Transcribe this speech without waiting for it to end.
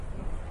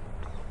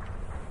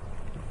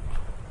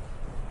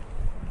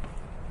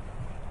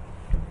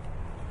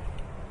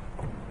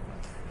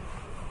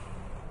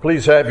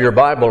Please have your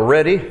Bible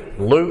ready.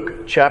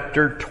 Luke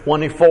chapter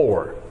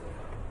 24.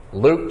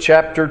 Luke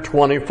chapter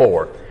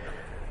 24.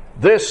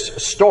 This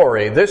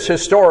story, this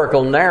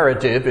historical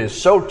narrative is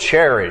so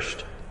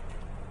cherished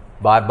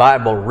by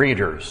Bible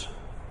readers.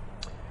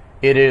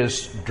 It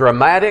is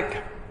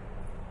dramatic.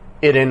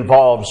 It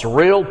involves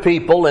real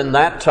people in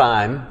that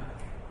time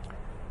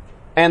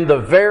and the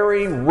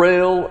very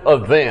real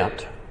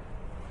event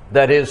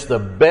that is the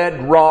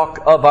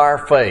bedrock of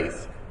our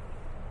faith,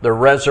 the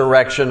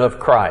resurrection of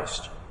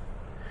Christ.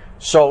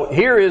 So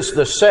here is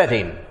the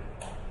setting.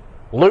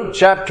 Luke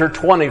chapter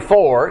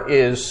 24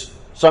 is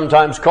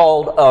sometimes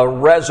called a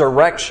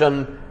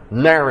resurrection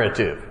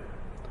narrative.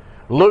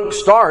 Luke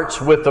starts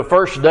with the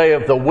first day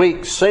of the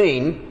week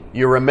scene.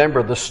 You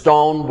remember the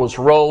stone was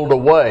rolled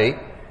away,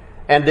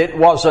 and it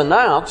was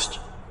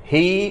announced,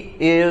 He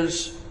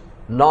is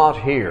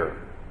not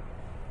here.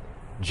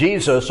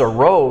 Jesus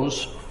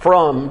arose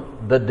from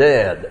the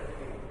dead.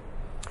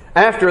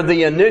 After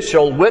the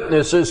initial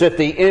witnesses at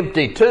the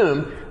empty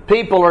tomb,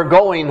 people are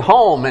going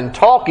home and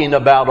talking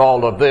about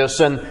all of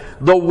this, and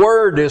the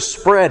word is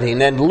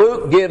spreading. And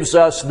Luke gives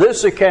us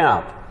this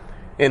account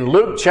in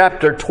Luke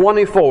chapter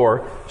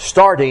 24,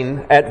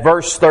 starting at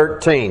verse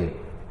 13.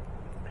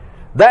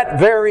 That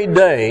very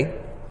day,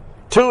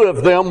 two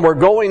of them were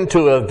going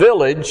to a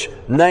village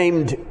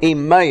named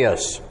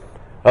Emmaus,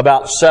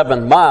 about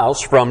 7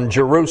 miles from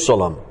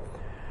Jerusalem.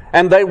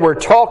 And they were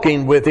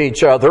talking with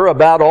each other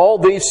about all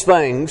these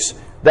things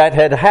that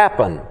had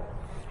happened.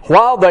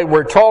 While they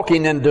were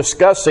talking and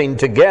discussing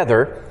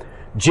together,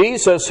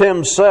 Jesus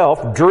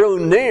himself drew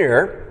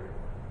near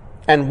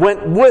and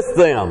went with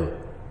them,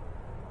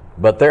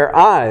 but their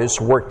eyes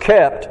were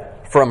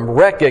kept from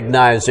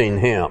recognizing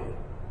him.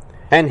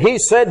 And he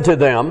said to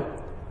them,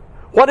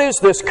 "What is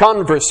this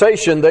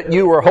conversation that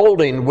you are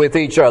holding with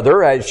each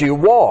other as you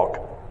walk?"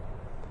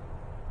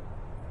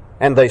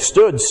 And they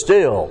stood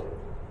still,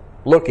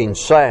 looking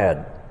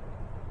sad.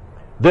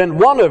 Then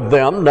one of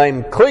them,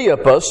 named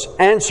Cleopas,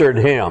 answered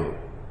him,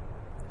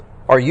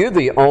 "Are you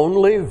the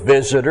only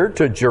visitor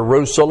to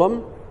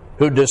Jerusalem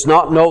who does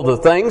not know the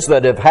things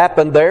that have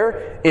happened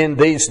there in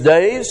these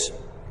days?"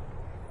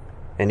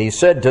 And he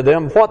said to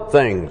them, "What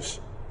things?"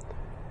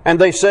 And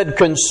they said,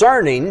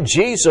 "Concerning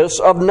Jesus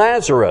of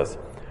Nazareth,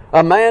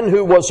 a man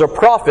who was a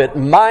prophet,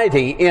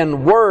 mighty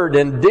in word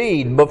and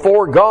deed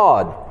before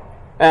God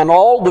and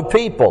all the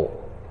people,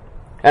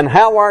 and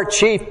how our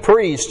chief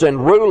priests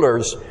and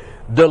rulers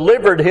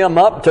delivered him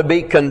up to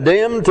be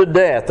condemned to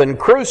death and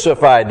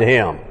crucified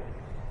him.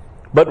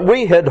 But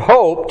we had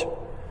hoped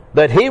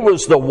that he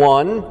was the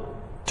one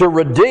to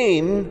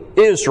redeem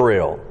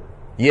Israel.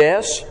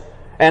 Yes,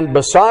 and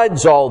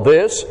besides all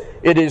this,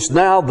 it is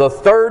now the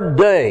third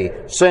day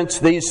since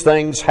these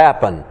things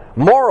happened.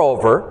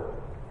 Moreover,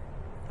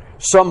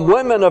 some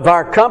women of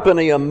our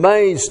company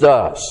amazed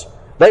us.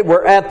 They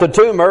were at the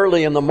tomb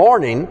early in the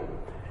morning,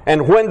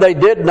 and when they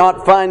did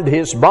not find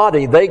his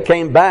body, they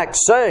came back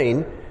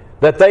saying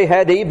that they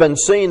had even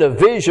seen a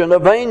vision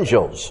of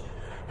angels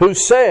who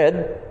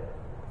said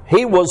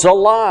he was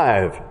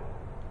alive.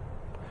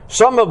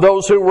 Some of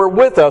those who were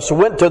with us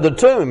went to the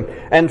tomb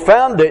and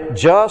found it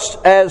just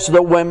as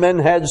the women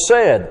had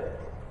said,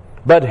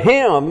 but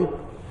him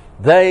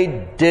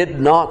they did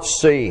not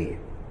see."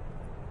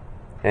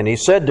 And he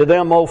said to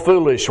them, "O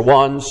foolish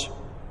ones,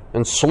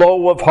 and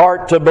slow of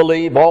heart to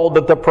believe all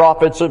that the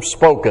prophets have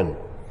spoken.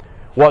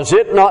 Was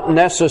it not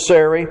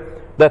necessary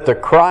that the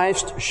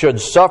Christ should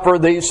suffer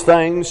these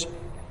things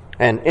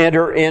and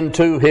enter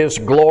into his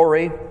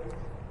glory?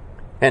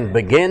 And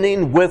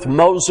beginning with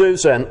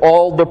Moses and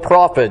all the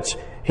prophets,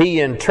 he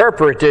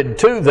interpreted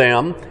to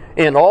them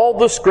in all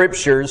the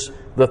scriptures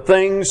the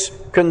things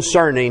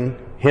concerning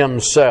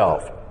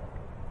himself."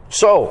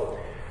 So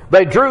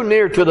they drew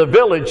near to the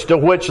village to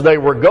which they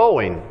were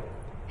going.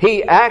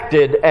 He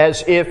acted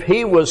as if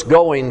he was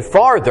going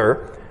farther,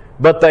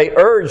 but they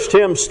urged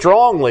him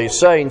strongly,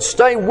 saying,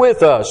 "Stay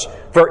with us,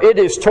 for it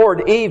is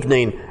toward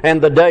evening,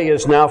 and the day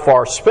is now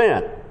far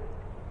spent."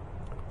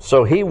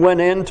 So he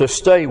went in to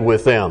stay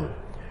with them.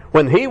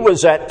 When he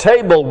was at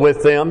table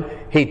with them,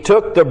 he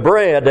took the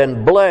bread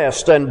and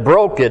blessed and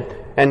broke it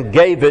and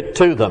gave it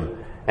to them.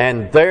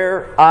 And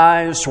their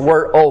eyes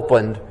were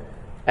opened,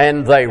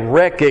 and they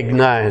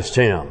recognized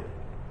him.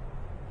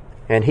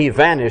 And he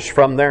vanished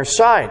from their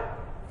sight.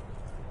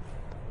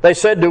 They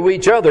said to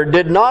each other,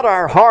 "Did not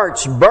our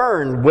hearts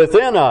burn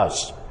within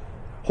us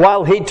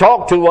while he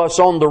talked to us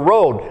on the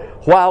road,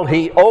 while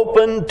he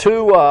opened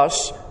to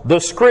us the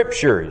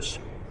scriptures?"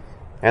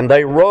 And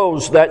they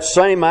rose that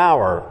same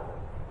hour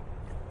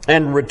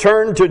and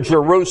returned to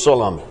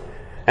Jerusalem.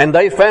 And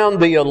they found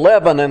the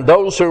 11 and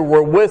those who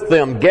were with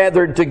them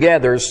gathered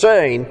together,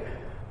 saying,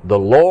 "The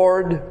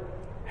Lord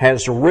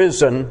has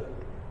risen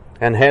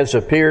and has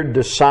appeared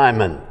to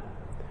Simon."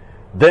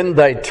 Then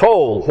they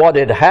told what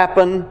had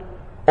happened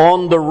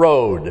on the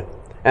road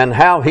and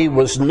how he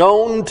was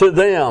known to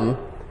them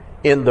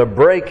in the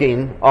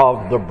breaking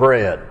of the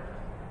bread.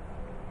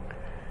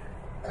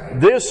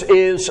 This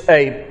is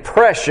a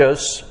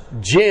precious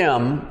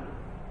gem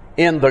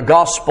in the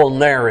gospel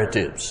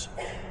narratives.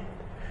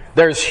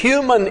 There's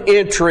human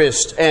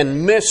interest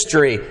and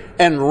mystery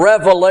and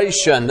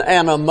revelation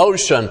and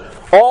emotion.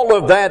 All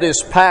of that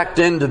is packed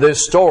into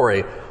this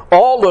story.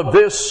 All of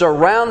this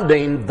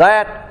surrounding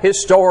that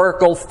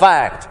historical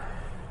fact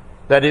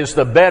that is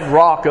the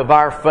bedrock of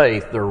our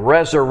faith, the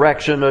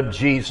resurrection of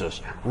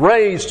Jesus,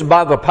 raised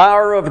by the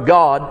power of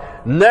God,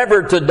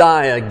 never to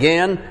die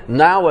again,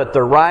 now at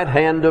the right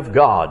hand of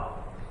God.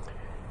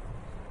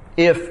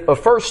 If a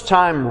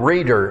first-time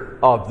reader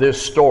of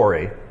this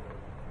story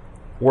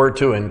were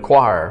to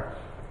inquire,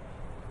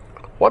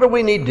 what do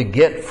we need to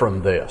get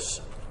from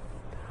this?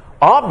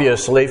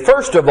 Obviously,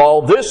 first of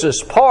all, this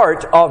is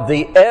part of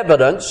the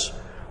evidence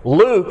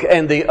Luke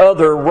and the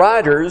other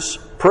writers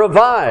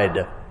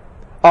provide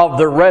of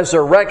the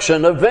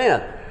resurrection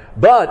event.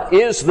 But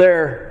is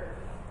there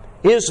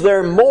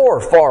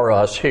more for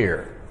us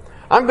here?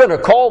 I'm going to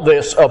call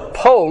this a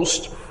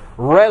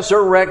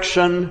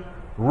post-resurrection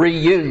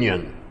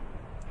reunion.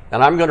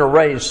 And I'm going to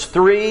raise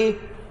 3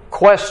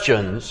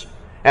 questions.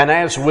 And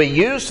as we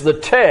use the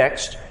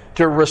text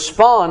to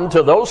respond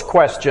to those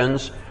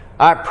questions,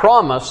 I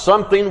promise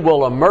something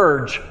will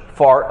emerge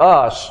for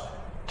us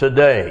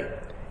today.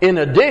 In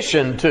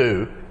addition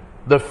to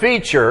the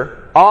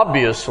feature,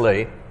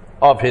 obviously,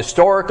 of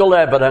historical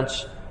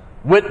evidence,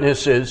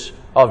 witnesses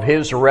of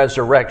His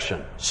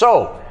resurrection.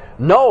 So,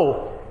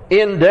 no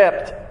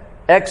in-depth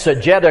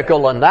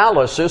exegetical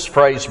analysis,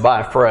 phrase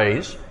by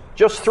phrase,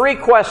 just 3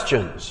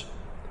 questions,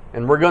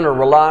 and we're going to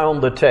rely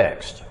on the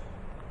text.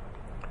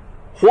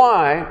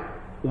 Why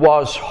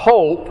was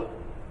hope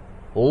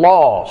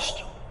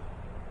lost?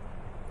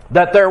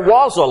 That there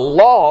was a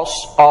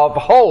loss of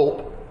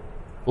hope,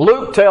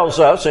 Luke tells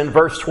us in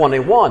verse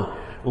 21.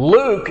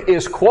 Luke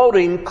is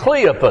quoting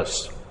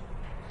Cleopas.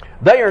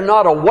 They are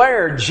not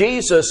aware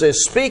Jesus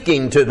is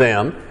speaking to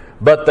them,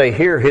 but they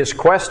hear his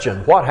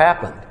question, what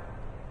happened?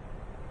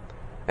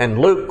 And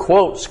Luke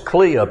quotes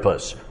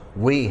Cleopas,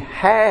 we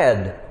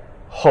had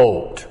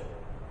hoped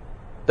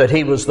that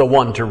he was the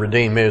one to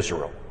redeem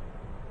Israel.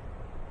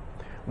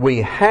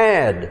 We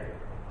had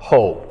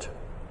hoped.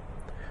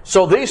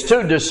 So these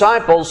 2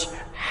 disciples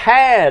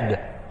had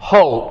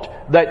hoped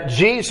that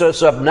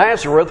Jesus of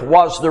Nazareth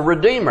was the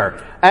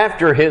Redeemer.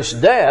 After his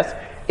death,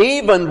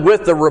 even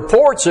with the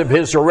reports of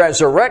his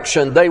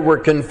resurrection, they were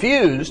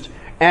confused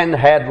and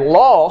had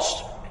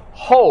lost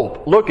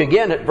hope. Look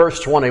again at verse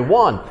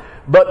 21.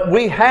 But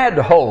we had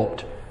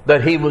hoped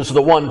that he was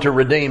the one to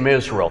redeem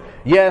Israel.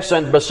 Yes,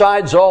 and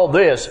besides all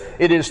this,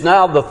 it is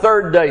now the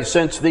 3rd day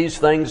since these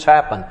things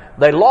happened.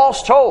 They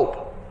lost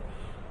hope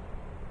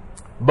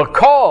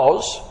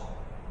because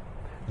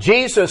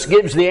Jesus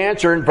gives the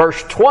answer in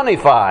verse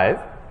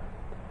 25.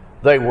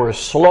 They were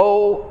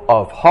slow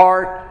of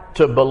heart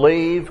to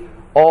believe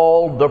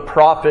all the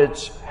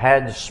prophets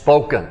had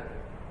spoken.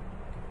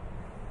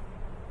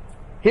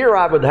 Here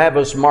I would have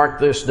us mark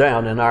this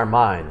down in our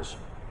minds.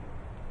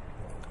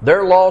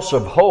 Their loss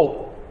of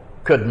hope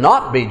could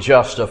not be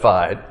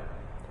justified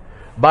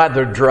by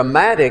the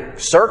dramatic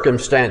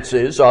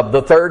circumstances of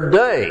the 3rd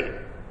day,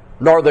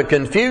 nor the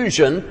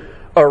confusion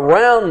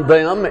around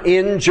them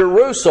in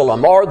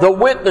Jerusalem, or the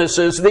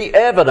witnesses, the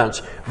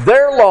evidence.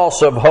 Their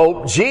loss of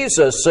hope,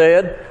 Jesus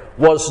said,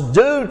 was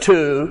due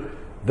to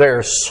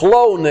their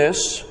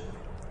slowness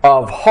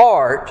of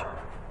heart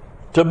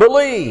to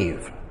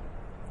believe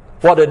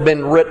what had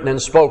been written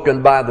and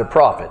spoken by the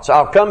prophets.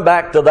 I'll come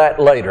back to that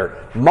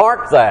later.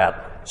 Mark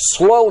that.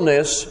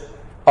 Slowness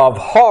of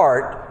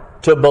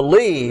heart to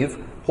believe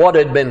what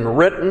had been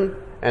written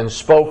and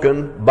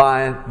spoken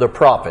by the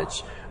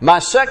prophets. My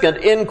second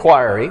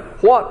inquiry,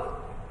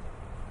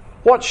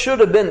 what should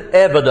have been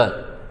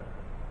evident?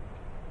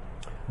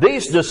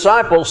 These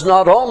disciples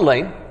not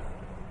only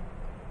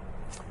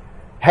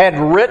had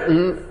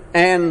written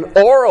and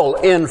oral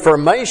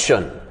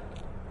information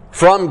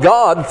from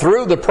God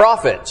through the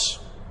prophets,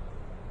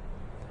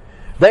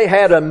 they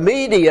had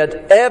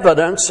immediate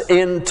evidence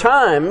in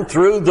time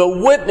through the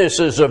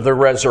witnesses of the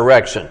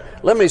resurrection.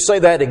 Let me say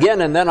that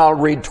again, and then I'll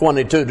read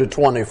 22 to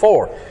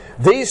 24.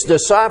 These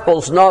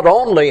disciples not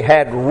only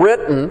had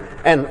written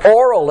and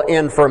oral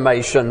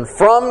information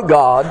from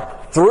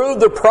God through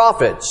the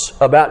prophets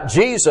about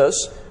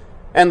Jesus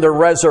and the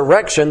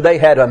resurrection, they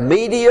had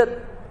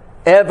immediate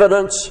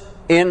evidence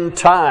in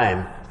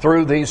time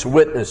through these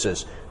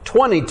witnesses.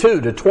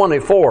 22 to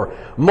 24.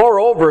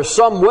 Moreover,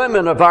 some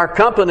women of our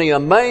company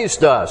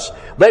amazed us.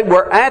 They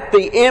were at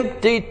the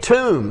empty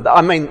tomb.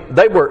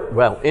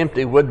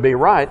 Empty would be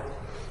right.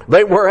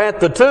 They were at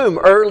the tomb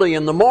early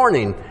in the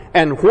morning,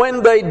 and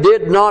when they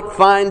did not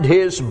find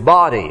his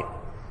body,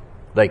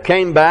 they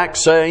came back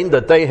saying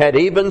that they had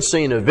even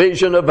seen a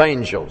vision of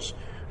angels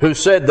who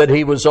said that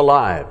he was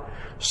alive.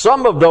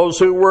 Some of those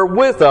who were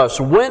with us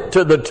went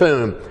to the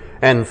tomb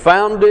and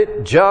found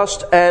it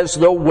just as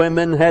the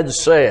women had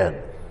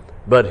said,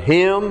 but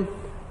him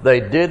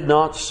they did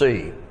not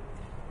see.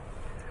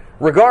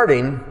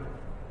 Regarding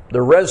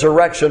the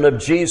resurrection of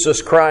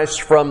Jesus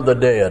Christ from the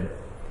dead,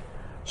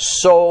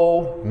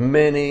 so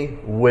many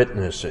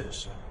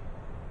witnesses.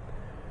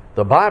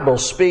 The Bible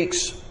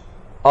speaks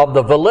of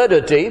the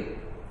validity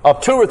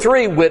of 2 or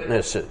 3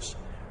 witnesses.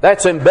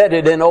 That's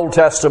embedded in Old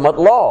Testament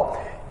law.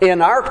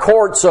 In our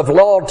courts of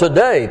law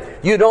today,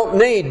 you don't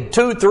need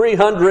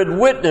 200-300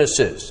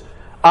 witnesses.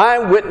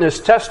 Eyewitness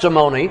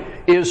testimony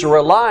is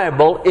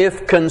reliable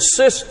if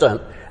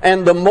consistent,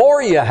 and the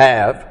more you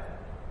have,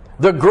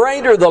 the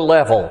greater the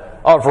level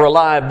of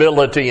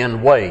reliability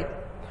and weight.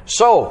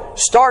 So,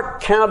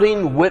 start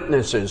counting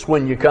witnesses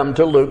when you come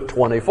to Luke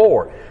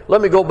 24.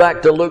 Let me go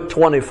back to Luke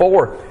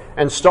 24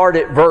 and start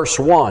at verse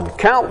 1.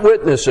 Count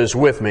witnesses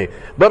with me.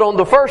 But on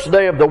the first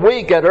day of the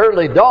week at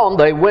early dawn,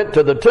 they went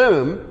to the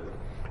tomb,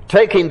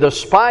 taking the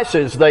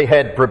spices they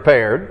had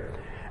prepared,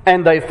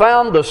 and they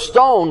found the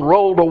stone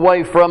rolled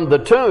away from the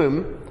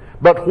tomb.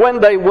 But when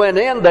they went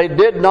in, they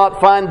did not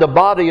find the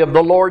body of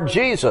the Lord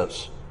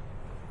Jesus.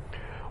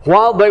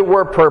 While they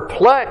were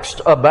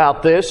perplexed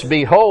about this,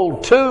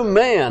 behold, 2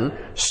 men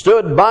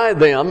stood by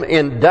them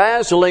in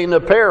dazzling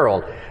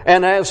apparel.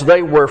 And as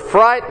they were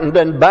frightened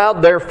and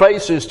bowed their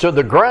faces to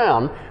the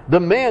ground, the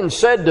men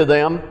said to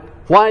them,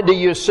 "Why do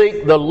you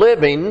seek the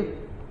living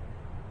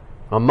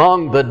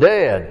among the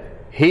dead?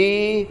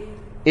 He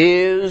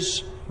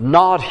is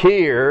not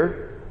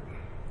here,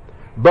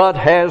 but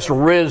has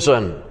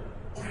risen.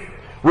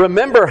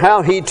 Remember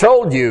how he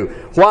told you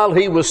while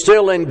he was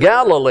still in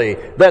Galilee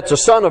that the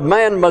Son of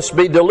Man must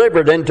be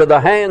delivered into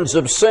the hands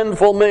of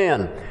sinful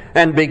men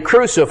and be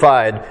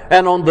crucified,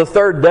 and on the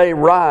 3rd day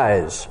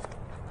rise."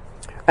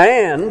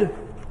 And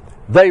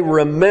they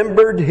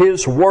remembered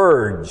his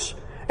words,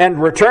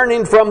 and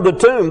returning from the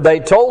tomb, they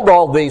told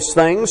all these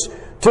things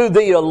to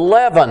the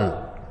 11.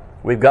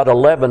 We've got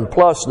 11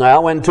 plus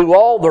now, and to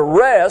all the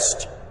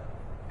rest,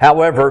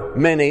 however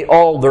many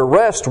all the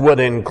rest would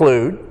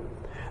include.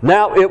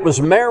 Now it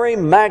was Mary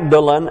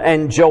Magdalene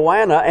and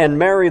Joanna and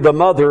Mary the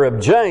mother of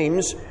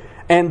James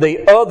and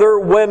the other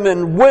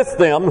women with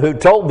them who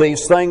told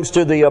these things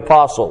to the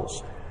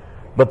apostles.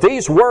 But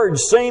these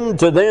words seemed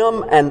to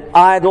them an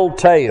idle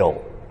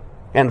tale,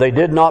 and they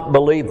did not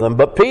believe them.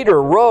 But Peter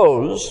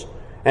rose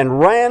and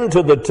ran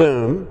to the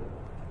tomb.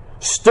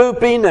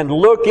 Stooping and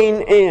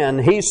looking in,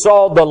 he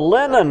saw the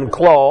linen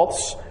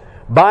cloths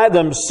by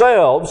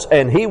themselves,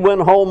 and he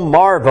went home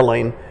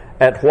marveling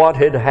at what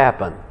had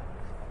happened.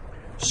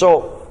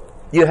 So,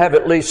 you have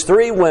at least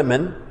 3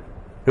 women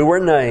who were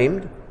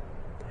named.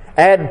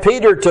 Add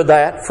Peter to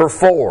that for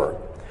 4.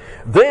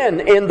 Then,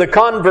 in the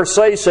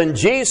conversation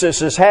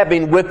Jesus is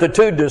having with the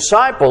 2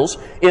 disciples,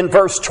 in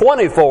verse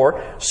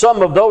 24,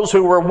 some of those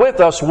who were with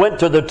us went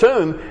to the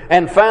tomb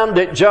and found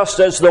it just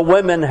as the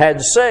women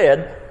had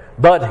said,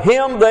 but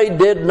him they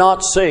did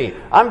not see.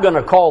 I'm going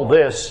to call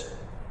this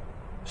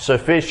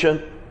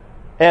sufficient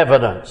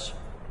evidence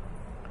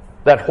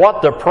that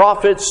what the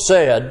prophets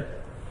said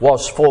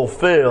was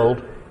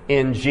fulfilled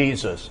in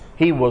Jesus.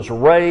 He was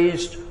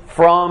raised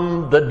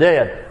from the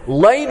dead.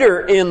 Later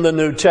in the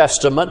New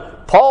Testament,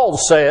 Paul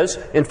says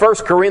in 1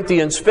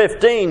 Corinthians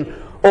 15,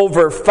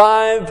 over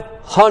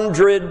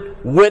 500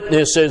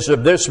 witnesses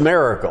of this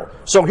miracle.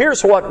 So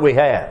here's what we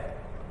have.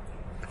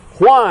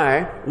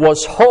 Why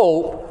was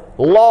hope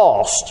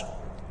lost?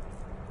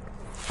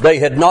 They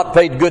had not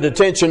paid good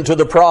attention to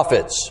the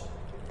prophets.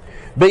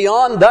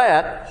 Beyond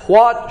that,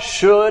 what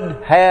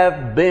should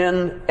have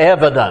been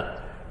evident?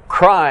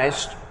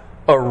 Christ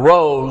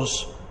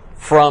arose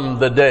from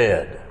the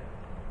dead.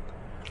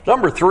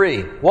 Number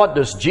 3, what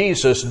does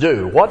Jesus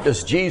do? What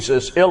does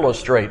Jesus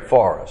illustrate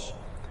for us?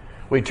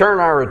 We turn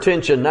our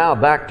attention now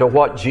back to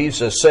what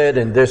Jesus said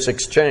in this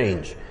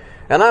exchange.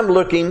 And I'm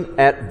looking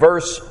at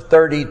verse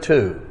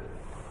 32.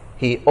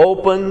 He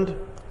opened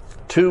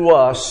to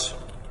us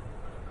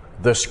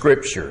the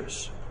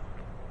Scriptures.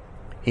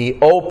 He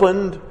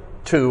opened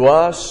to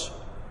us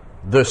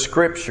the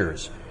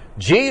Scriptures.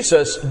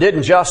 Jesus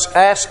didn't just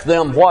ask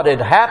them what had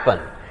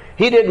happened.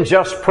 He didn't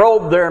just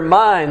probe their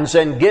minds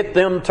and get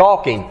them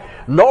talking.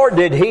 Nor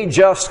did he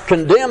just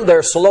condemn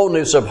their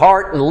slowness of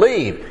heart and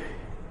leave.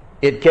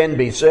 It can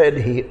be said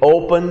he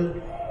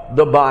opened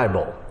the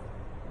Bible.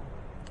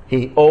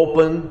 He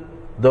opened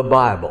the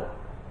Bible.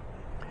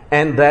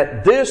 And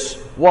that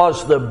this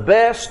was the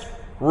best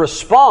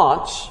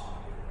response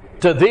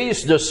to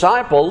these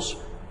disciples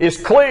is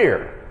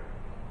clear,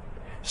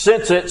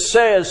 since it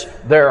says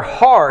their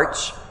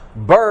hearts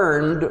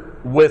burned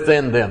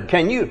within them.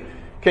 Can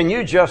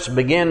you just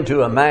begin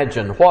to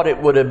imagine what it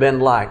would have been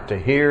like to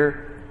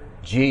hear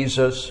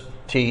Jesus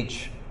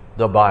teach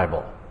the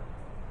Bible?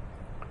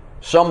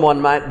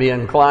 Someone might be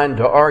inclined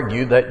to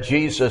argue that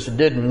Jesus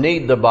didn't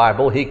need the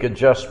Bible. He could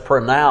just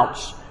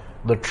pronounce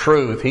the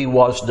truth. He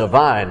was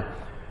divine.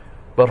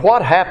 But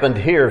what happened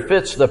here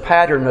fits the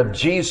pattern of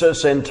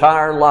Jesus'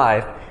 entire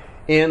life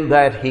in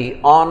that he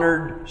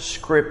honored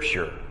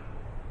Scripture.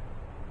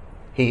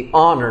 He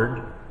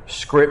honored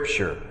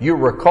Scripture. You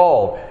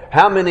recall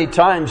how many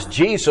times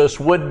Jesus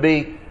would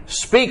be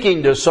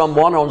speaking to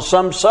someone on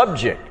some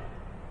subject.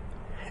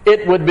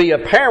 It would be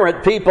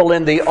apparent people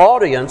in the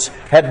audience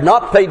had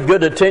not paid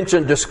good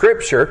attention to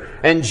Scripture,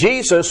 and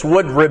Jesus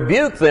would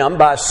rebuke them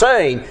by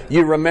saying,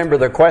 you remember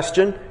the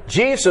question?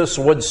 Jesus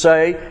would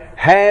say,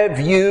 have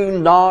you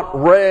not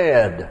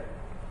read?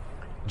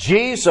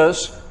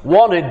 Jesus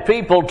wanted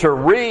people to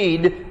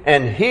read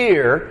and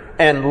hear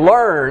and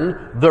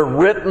learn the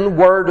written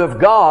Word of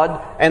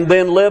God and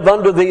then live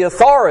under the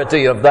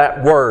authority of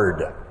that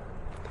Word.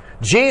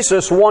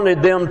 Jesus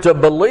wanted them to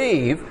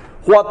believe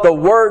what the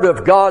Word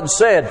of God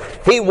said.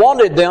 He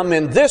wanted them,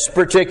 in this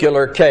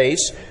particular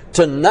case,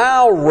 to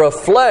now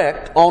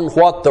reflect on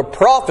what the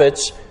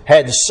prophets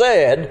had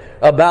said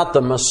about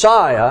the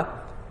Messiah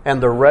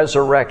and the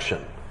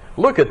resurrection.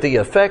 Look at the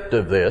effect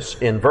of this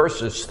in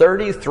verses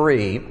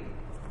 33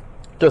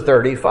 to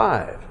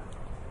 35.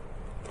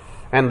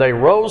 And they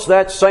rose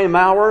that same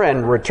hour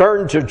and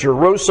returned to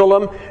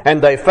Jerusalem,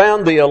 and they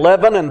found the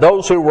 11 and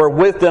those who were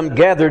with them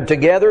gathered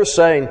together,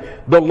 saying,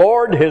 "The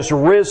Lord has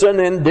risen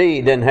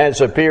indeed and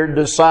has appeared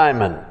to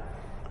Simon."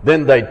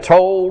 Then they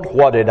told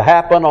what had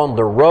happened on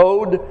the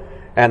road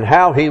and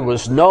how he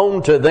was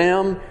known to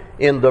them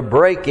in the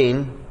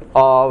breaking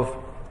of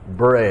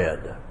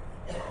bread.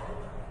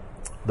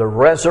 The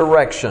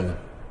resurrection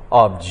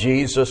of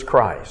Jesus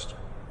Christ.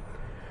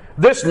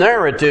 This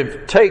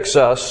narrative takes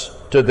us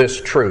to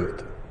this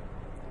truth,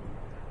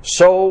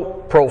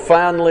 so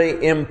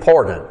profoundly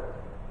important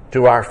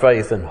to our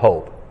faith and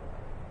hope.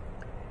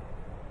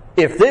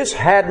 If this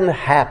hadn't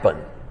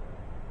happened,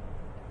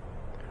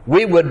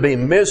 we would be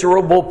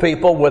miserable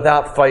people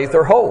without faith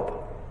or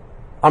hope.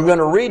 I'm going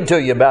to read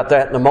to you about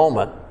that in a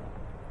moment.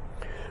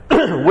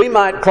 We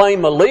might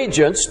claim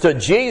allegiance to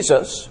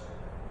Jesus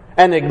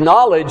and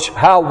acknowledge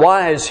how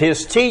wise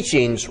His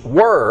teachings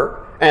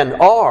were and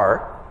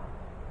are.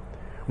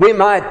 We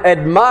might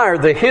admire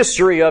the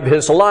history of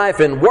His life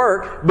and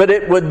work, but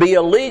it would be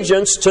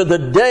allegiance to the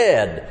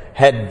dead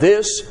had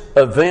this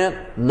event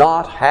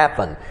not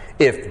happened.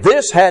 If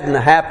this hadn't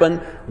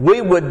happened,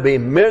 we would be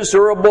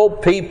miserable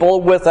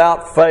people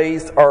without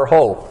faith or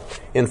hope.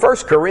 In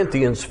 1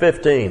 Corinthians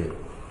 15,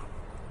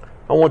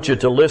 I want you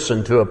to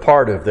listen to a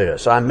part of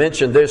this. I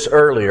mentioned this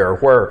earlier,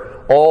 where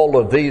all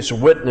of these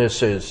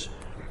witnesses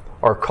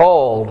are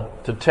called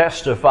to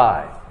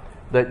testify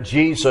that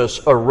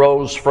Jesus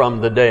arose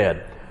from the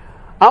dead.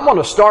 I'm going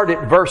to start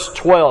at verse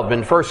 12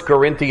 in 1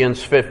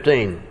 Corinthians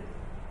 15.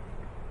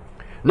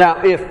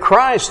 Now, if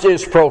Christ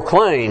is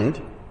proclaimed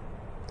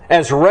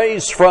as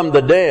raised from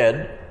the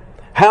dead,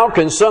 how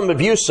can some of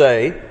you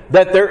say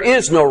that there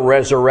is no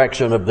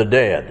resurrection of the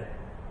dead?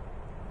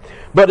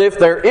 But if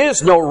there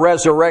is no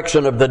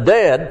resurrection of the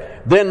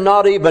dead, then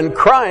not even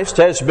Christ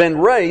has been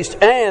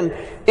raised. And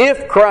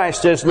if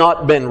Christ has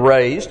not been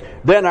raised,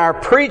 then our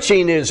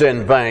preaching is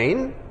in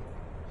vain,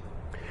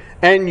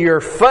 and your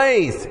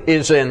faith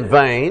is in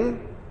vain.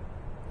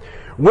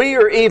 We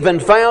are even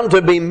found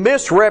to be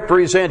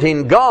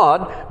misrepresenting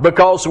God,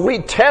 because we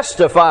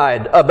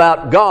testified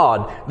about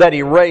God that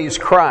He raised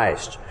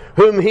Christ,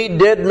 whom He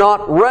did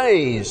not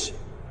raise.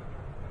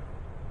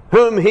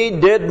 Whom He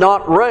did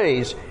not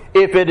raise,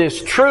 if it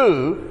is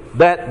true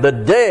that the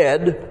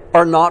dead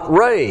are not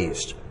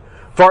raised.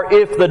 For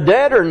if the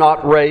dead are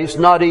not raised,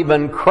 not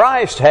even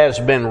Christ has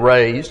been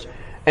raised.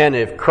 And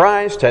if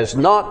Christ has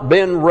not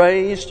been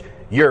raised,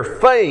 your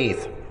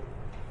faith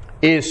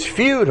is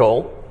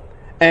futile,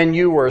 and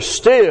you are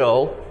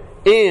still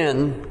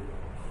in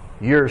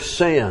your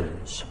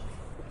sins.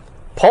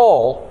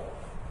 Paul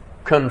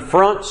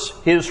confronts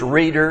his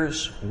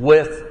readers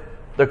with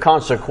the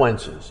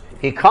consequences.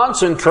 He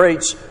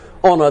concentrates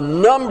on a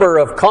number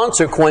of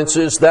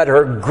consequences that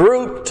are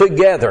grouped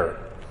together.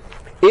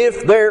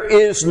 If there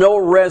is no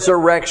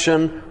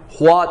resurrection,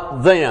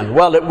 what then?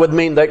 Well, it would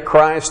mean that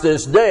Christ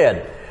is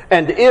dead.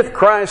 And if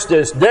Christ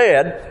is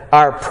dead,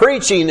 our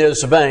preaching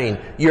is vain.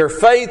 Your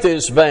faith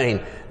is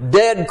vain.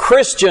 Dead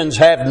Christians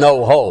have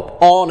no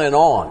hope. On and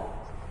on.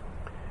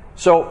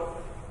 So,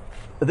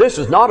 this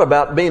is not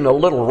about being a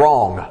little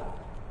wrong.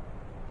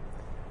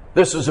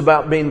 This is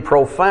about being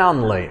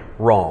profoundly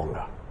wrong.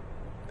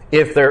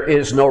 If there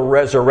is no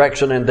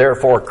resurrection and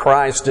therefore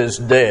Christ is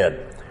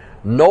dead,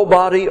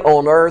 nobody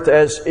on earth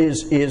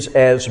is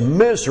as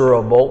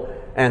miserable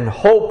and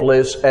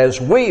hopeless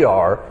as we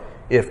are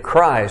if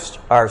Christ,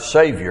 our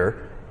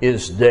Savior,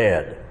 is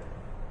dead.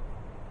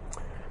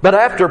 But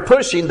after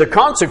pushing the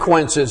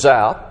consequences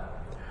out,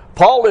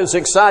 Paul is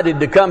excited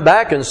to come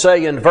back and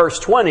say in verse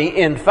 20,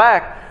 in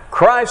fact,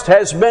 Christ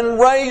has been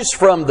raised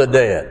from the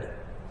dead.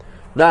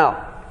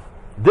 Now,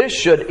 this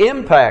should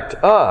impact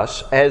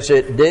us as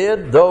it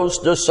did those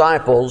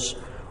disciples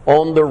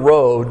on the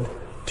road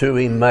to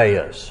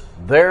Emmaus.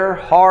 Their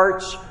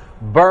hearts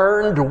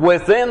burned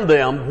within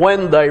them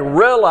when they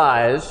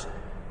realized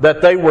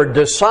that they were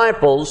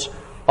disciples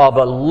of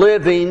a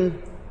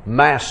living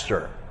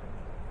Master.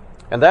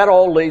 And that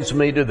all leads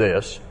me to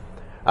this.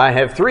 I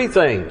have three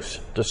things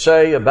to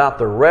say about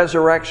the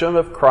resurrection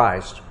of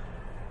Christ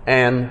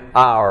and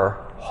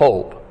our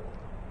hope.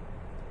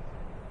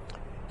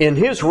 In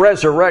His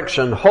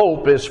resurrection,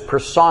 hope is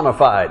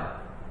personified.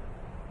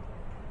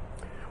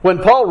 When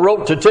Paul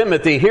wrote to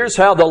Timothy, here's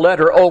how the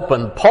letter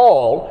opened.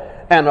 Paul,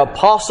 an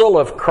apostle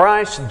of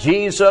Christ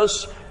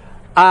Jesus,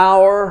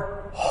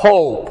 our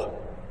hope.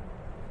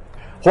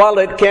 While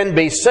it can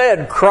be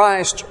said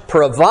Christ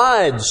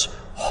provides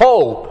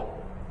hope,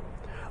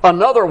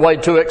 Another way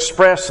to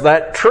express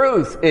that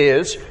truth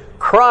is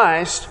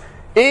Christ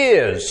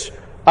is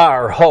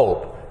our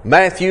hope.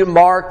 Matthew,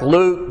 Mark,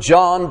 Luke,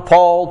 John,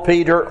 Paul,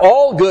 Peter,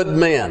 all good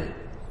men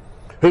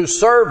who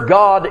served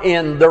God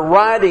in the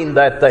writing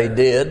that they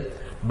did,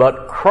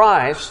 but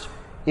Christ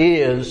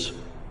is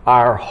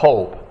our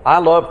hope. I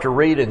love to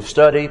read and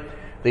study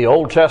the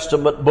Old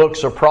Testament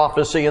books of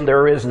prophecy, and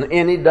there isn't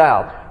any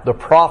doubt the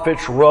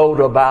prophets wrote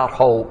about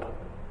hope.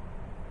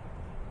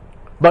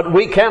 But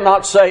we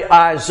cannot say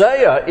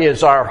Isaiah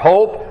is our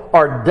hope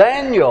or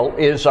Daniel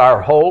is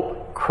our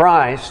hope.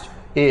 Christ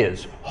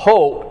is.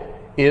 Hope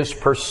is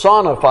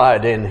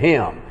personified in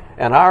Him,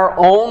 and our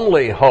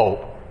only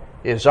hope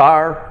is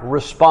our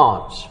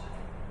response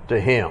to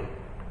Him.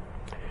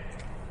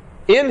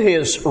 In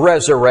His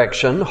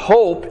resurrection,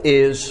 hope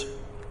is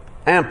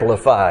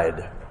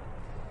amplified.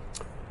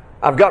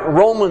 I've got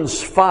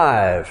Romans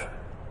 5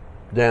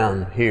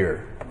 down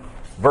here,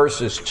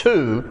 verses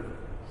 2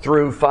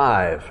 through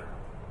 5.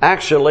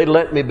 Actually,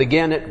 let me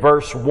begin at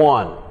verse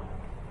 1.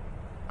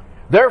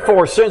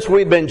 Therefore, since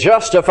we've been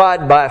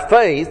justified by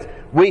faith,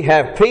 we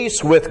have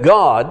peace with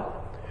God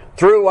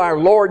through our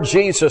Lord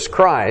Jesus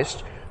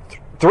Christ.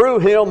 Through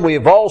Him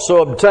we've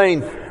also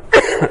obtained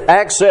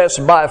access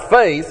by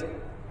faith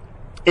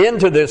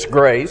into this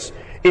grace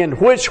in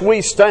which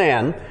we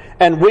stand,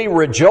 and we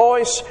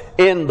rejoice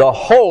in the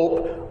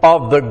hope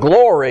of the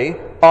glory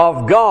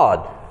of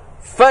God.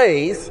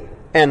 Faith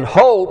and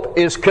hope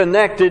is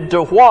connected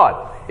to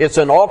what? It's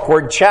an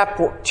awkward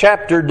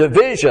chapter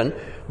division,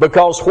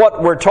 because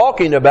what we're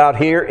talking about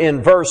here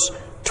in verse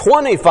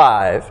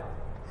 25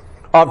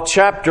 of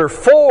chapter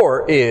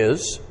 4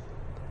 is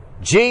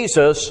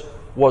Jesus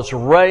was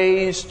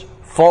raised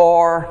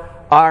for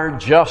our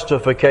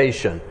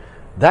justification.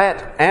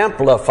 That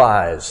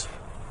amplifies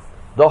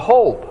the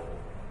hope.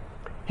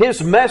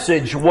 His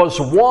message was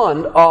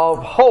one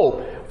of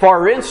hope.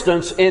 For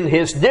instance, in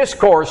His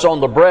discourse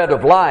on the bread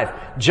of life,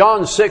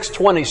 John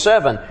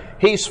 6:27,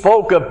 He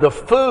spoke of the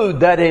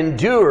food that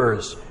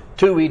endures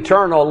to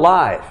eternal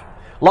life.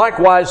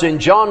 Likewise, in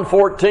John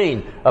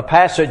 14, a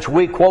passage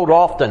we quote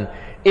often,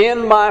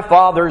 in my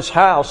Father's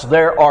house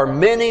there are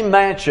many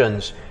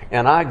mansions,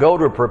 and I go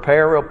to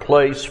prepare a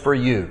place for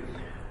you.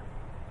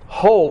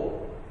 Hope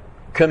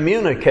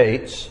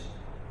communicates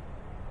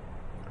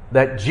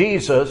that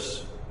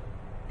Jesus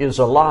is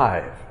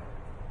alive.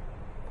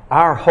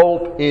 Our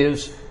hope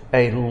is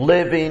a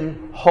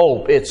living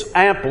hope. It's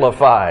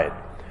amplified.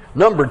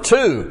 Number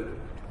 2,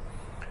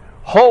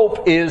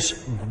 hope is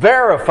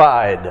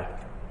verified.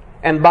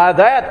 And by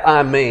that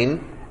I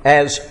mean,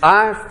 as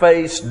I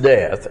face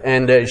death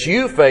and as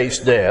you face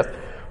death,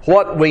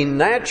 what we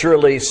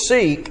naturally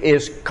seek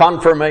is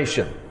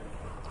confirmation,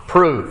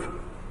 proof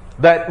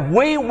that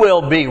we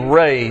will be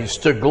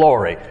raised to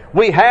glory.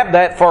 We have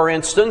that, for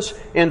instance,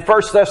 in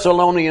 1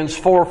 Thessalonians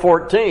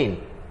 4:14.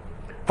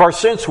 For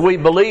since we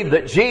believe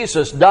that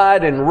Jesus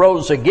died and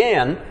rose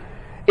again,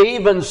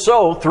 even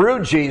so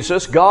through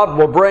Jesus God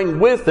will bring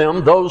with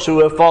Him those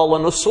who have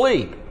fallen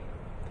asleep.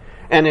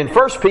 And in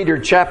 1 Peter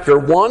chapter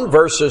 1,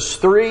 verses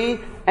 3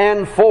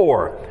 and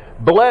 4,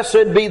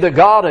 blessed be the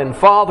God and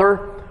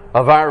Father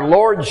of our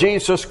Lord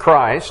Jesus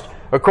Christ.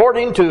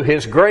 According to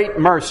His great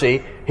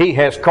mercy, He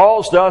has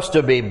caused us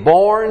to be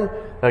born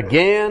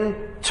again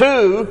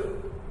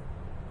to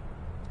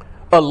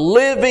a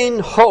living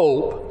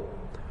hope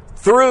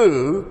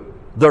through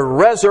the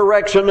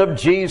resurrection of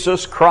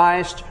Jesus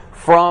Christ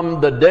from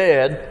the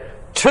dead,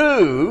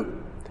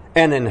 to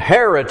an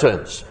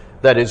inheritance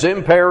that is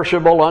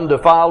imperishable,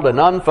 undefiled, and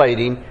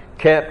unfading,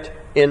 kept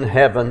in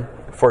heaven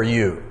for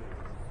you.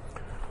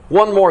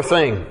 One more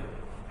thing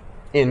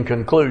in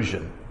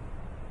conclusion.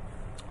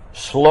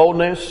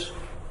 Slowness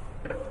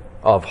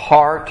of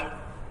heart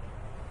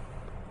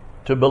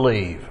to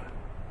believe.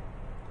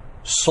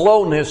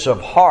 Slowness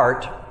of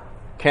heart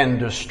can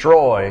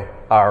destroy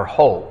our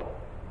hope.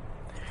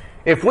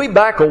 If we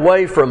back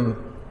away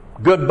from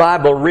good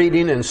Bible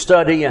reading and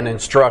study and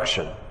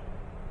instruction,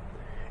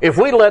 if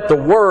we let the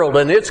world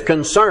and its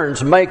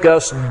concerns make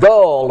us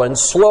dull and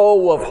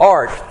slow of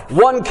heart,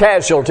 one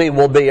casualty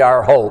will be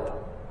our hope.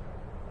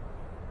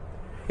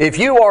 If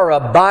you are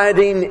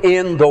abiding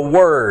in the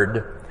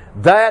Word,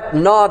 that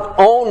not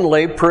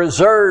only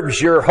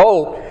preserves your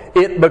hope,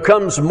 it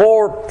becomes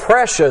more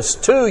precious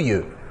to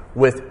you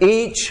with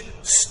each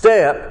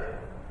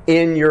step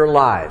in your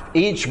life.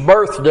 Each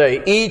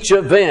birthday, each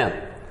event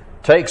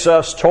takes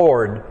us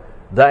toward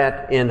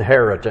that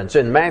inheritance.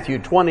 In Matthew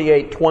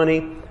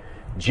 28:20,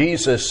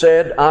 Jesus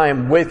said, I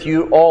am with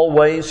you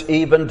always,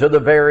 even to the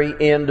very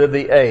end of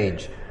the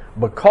age.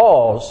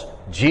 Because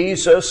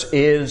Jesus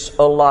is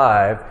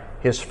alive,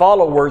 His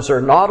followers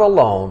are not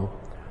alone,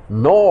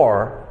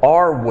 nor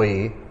are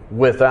we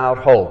without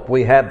hope.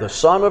 We have the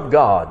Son of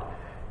God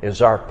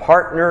as our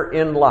partner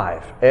in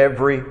life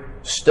every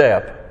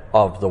step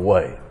of the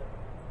way.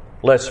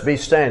 Let's be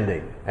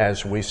standing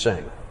as we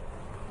sing.